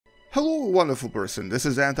Hello wonderful person, this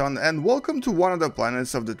is Anton and welcome to one of the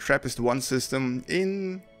planets of the TRAPPIST-1 system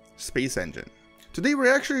in Space Engine. Today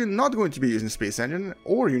we're actually not going to be using Space Engine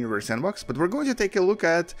or Universe Sandbox, but we're going to take a look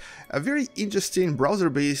at a very interesting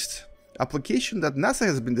browser-based application that NASA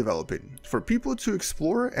has been developing for people to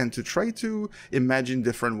explore and to try to imagine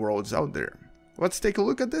different worlds out there. Let's take a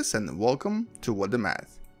look at this and welcome to What the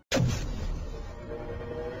Math.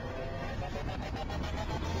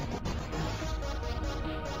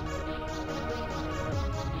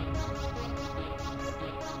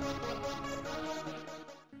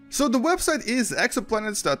 So the website is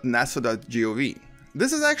exoplanets.nasa.gov.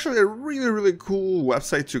 This is actually a really cool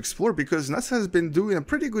website to explore because NASA has been doing a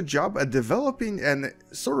pretty good job at developing and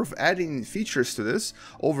sort of adding features to this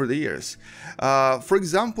over the years. For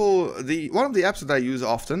example, one of the apps that I use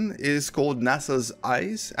often is called NASA's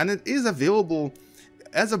Eyes, and it is available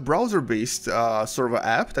as a browser-based sort of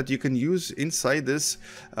app that you can use inside this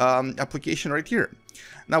application right here.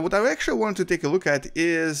 Now, what I actually wanted to take a look at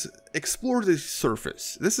is explore the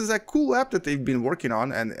surface. This is a cool app that they've been working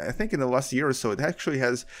on, and I think in the last year or so it actually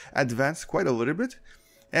has advanced quite a little bit.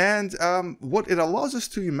 And what it allows us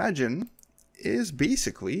to imagine is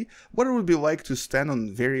basically what it would be like to stand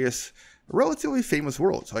on various relatively famous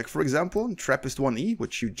worlds. Like, for example, TRAPPIST-1E,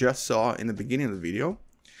 which you just saw in the beginning of the video.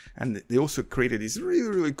 And they also created these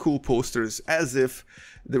really cool posters as if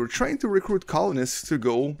they were trying to recruit colonists to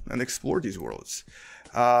go and explore these worlds.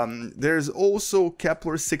 There's also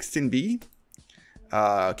Kepler 16b,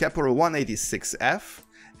 Kepler 186f,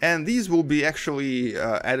 and these will be actually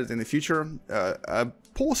added in the future. A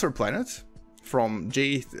pulsar planet from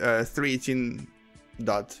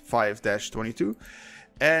J318.5-22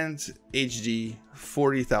 and HD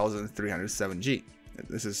 40307G.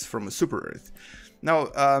 This is from a super Earth.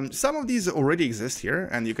 Now, some of these already exist here,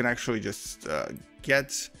 and you can actually just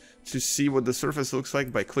get to see what the surface looks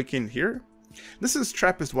like by clicking here. This is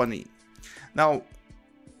TRAPPIST-1E. Now,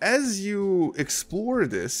 as you explore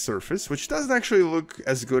this surface, which doesn't actually look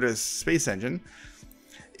as good as Space Engine,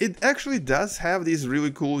 it actually does have these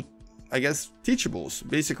really cool, I guess, teachables.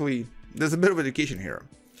 Basically, there's a bit of education here.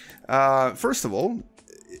 First of all,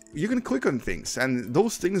 you can click on things, and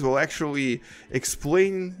those things will actually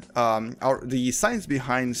explain the science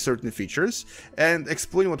behind certain features and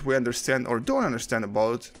explain what we understand or don't understand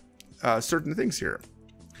about certain things here.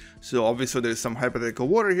 So obviously there's some hypothetical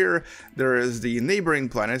water here. There is the neighboring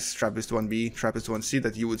planets, TRAPPIST-1b, TRAPPIST-1c,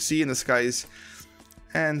 that you would see in the skies.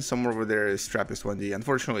 And somewhere over there is TRAPPIST-1d.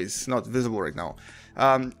 Unfortunately, it's not visible right now.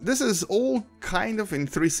 This is all kind of in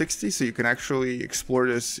 360, so you can actually explore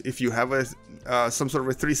this if you have some sort of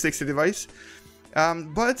a 360 device.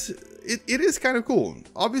 But it is kind of cool.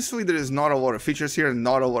 Obviously, there is not a lot of features here and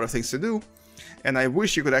not a lot of things to do. And I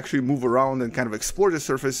wish you could actually move around and kind of explore the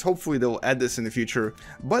surface. Hopefully they'll add this in the future.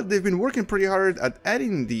 But they've been working pretty hard at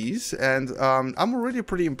adding these, and I'm already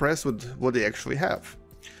pretty impressed with what they actually have.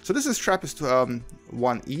 So this is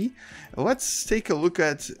TRAPPIST-1E. Let's take a look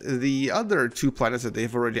at the other two planets that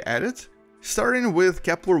they've already added, starting with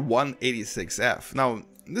Kepler 186f. Now,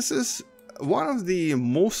 this is one of the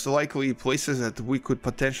most likely places that we could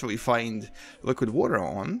potentially find liquid water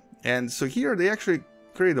on. And so here they actually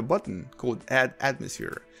create a button called Add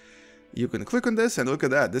Atmosphere. You can click on this and look at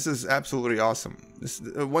that. This is absolutely awesome.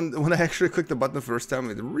 When I actually clicked the button the first time,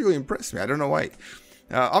 it really impressed me. I don't know why.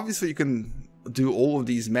 Obviously, you can do all of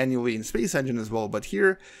these manually in Space Engine as well, but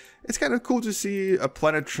here it's kind of cool to see a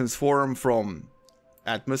planet transform from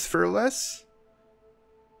atmosphere-less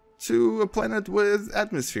to a planet with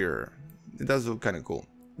atmosphere. It does look kind of cool.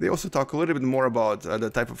 They also talk a little bit more about the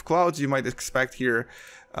type of clouds you might expect here,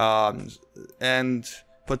 and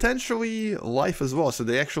potentially life as well. So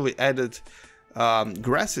they actually added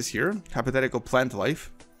grasses here, hypothetical plant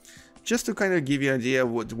life, just to kind of give you an idea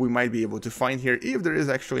what we might be able to find here if there is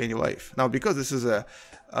actually any life. Now, because this is a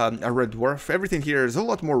red dwarf, everything here is a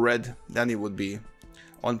lot more red than it would be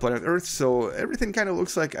on planet Earth, so everything kind of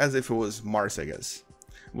looks like as if it was Mars, I guess,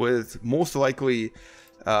 with most likely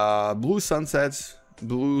blue sunsets,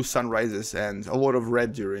 blue sunrises, and a lot of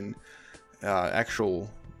red during actual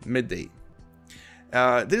midday.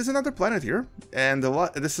 There's another planet here, and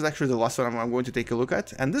this is actually the last one I'm going to take a look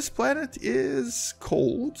at, and this planet is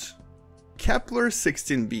called Kepler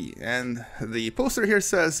 16b, and the poster here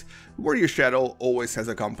says, "Where your shadow always has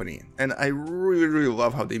a company." And I really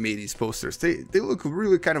love how they made these posters. They look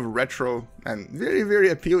really kind of retro and very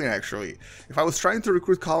appealing, actually. If I was trying to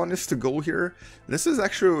recruit colonists to go here, this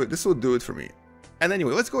would do it for me. And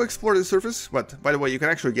anyway, let's go explore the surface. But by the way, you can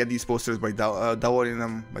actually get these posters by downloading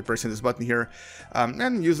them, by pressing this button here,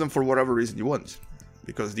 and use them for whatever reason you want,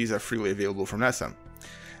 because these are freely available from NASA.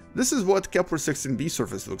 This is what Kepler 16b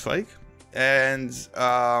surface looks like, and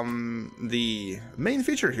the main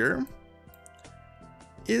feature here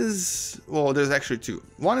is, well, there's actually two.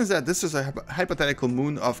 One is that this is a hypothetical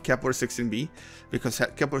moon of Kepler 16b, because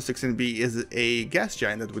Kepler 16b is a gas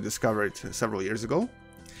giant that we discovered several years ago,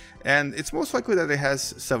 and it's most likely that it has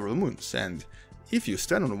several moons, and if you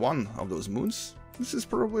stand on one of those moons, this is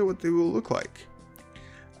probably what they will look like.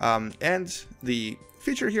 And the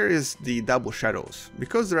feature here is the double shadows,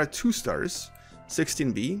 because there are two stars,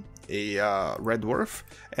 16b, a red dwarf,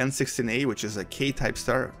 and 16a, which is a K-type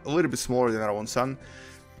star, a little bit smaller than our own sun.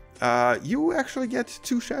 You actually get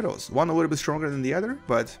two shadows, one a little bit stronger than the other,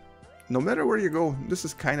 but no matter where you go, this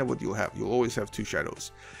is kind of what you'll have. You'll always have two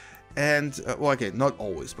shadows. And, well, okay, not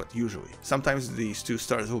always, but usually. Sometimes these two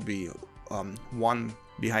stars will be one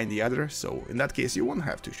behind the other, so in that case you won't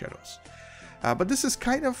have two shadows. But this is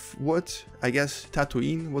kind of what, I guess,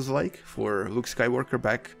 Tatooine was like for Luke Skywalker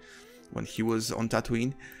back when he was on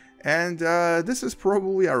Tatooine. And this is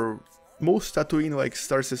probably our most Tatooine-like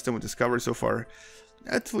star system we discovered so far,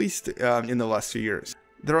 at least in the last few years.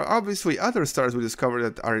 There are obviously other stars we discovered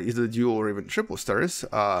that are either dual or even triple stars,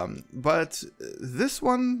 but this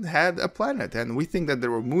one had a planet, and we think that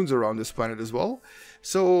there were moons around this planet as well.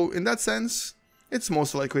 So in that sense, it's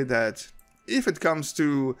most likely that if it comes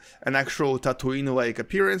to an actual Tatooine-like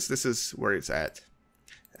appearance, this is where it's at.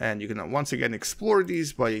 And you can once again explore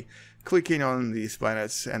these by clicking on these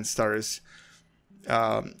planets and stars,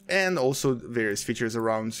 and also various features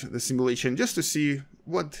around the simulation, just to see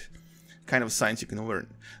what kind of science you can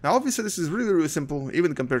learn. Now obviously this is really simple,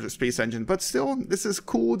 even compared to Space Engine, but still, this is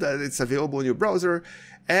cool that it's available in your browser,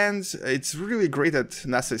 and it's really great that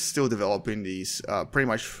NASA is still developing these pretty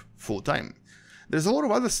much full time. There's a lot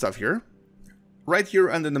of other stuff here. Right here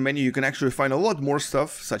under the menu you can actually find a lot more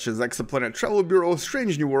stuff, such as Exoplanet Travel Bureau,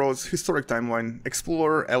 Strange New Worlds, Historic Timeline,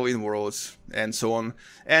 Explorer, Alien Worlds, and so on.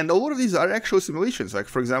 And a lot of these are actual simulations, like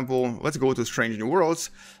for example, let's go to Strange New Worlds,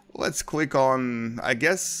 let's click on, I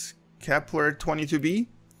guess, Kepler 22b,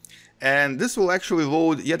 and this will actually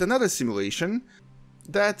load yet another simulation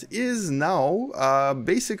that is now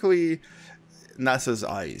basically NASA's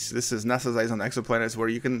eyes. This is NASA's eyes on exoplanets, where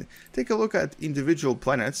you can take a look at individual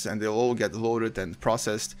planets and they'll all get loaded and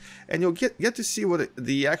processed, and you'll get to see what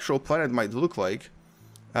the actual planet might look like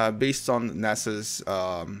based on NASA's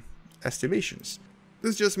estimations.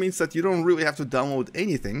 This just means that you don't really have to download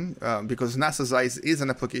anything, because NASA's eyes is an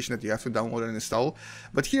application that you have to download and install,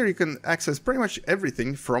 but here you can access pretty much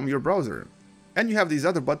everything from your browser. And you have these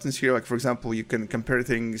other buttons here, like for example, you can compare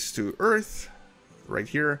things to Earth, right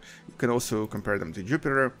here. You can also compare them to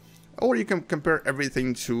Jupiter, or you can compare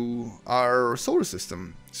everything to our solar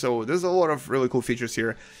system. So there's a lot of really cool features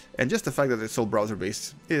here, and just the fact that it's all browser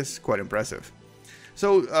based is quite impressive.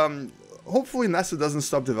 So hopefully NASA doesn't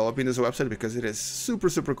stop developing this website, because it is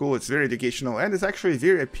super cool, it's very educational, and it's actually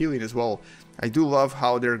very appealing as well. I do love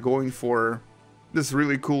how they're going for this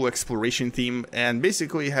really cool exploration theme, and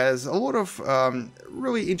basically has a lot of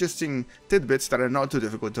really interesting tidbits that are not too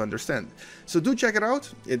difficult to understand. So do check it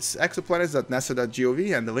out. It's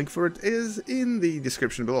exoplanets.nasa.gov, and the link for it is in the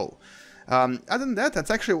description below. Other than that,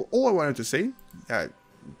 that's actually all I wanted to say.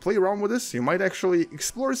 Play around with this. You might actually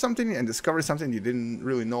explore something and discover something you didn't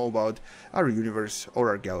really know about our universe or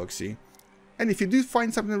our galaxy. And if you do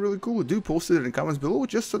find something really cool, do post it in the comments below,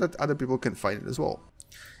 just so that other people can find it as well.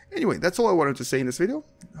 Anyway, that's all I wanted to say in this video.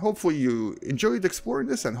 Hopefully you enjoyed exploring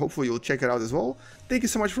this, and hopefully you'll check it out as well. Thank you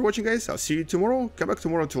so much for watching, guys. I'll see you tomorrow. Come back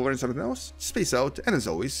tomorrow to learn something else. Space out, and as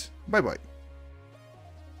always, bye bye.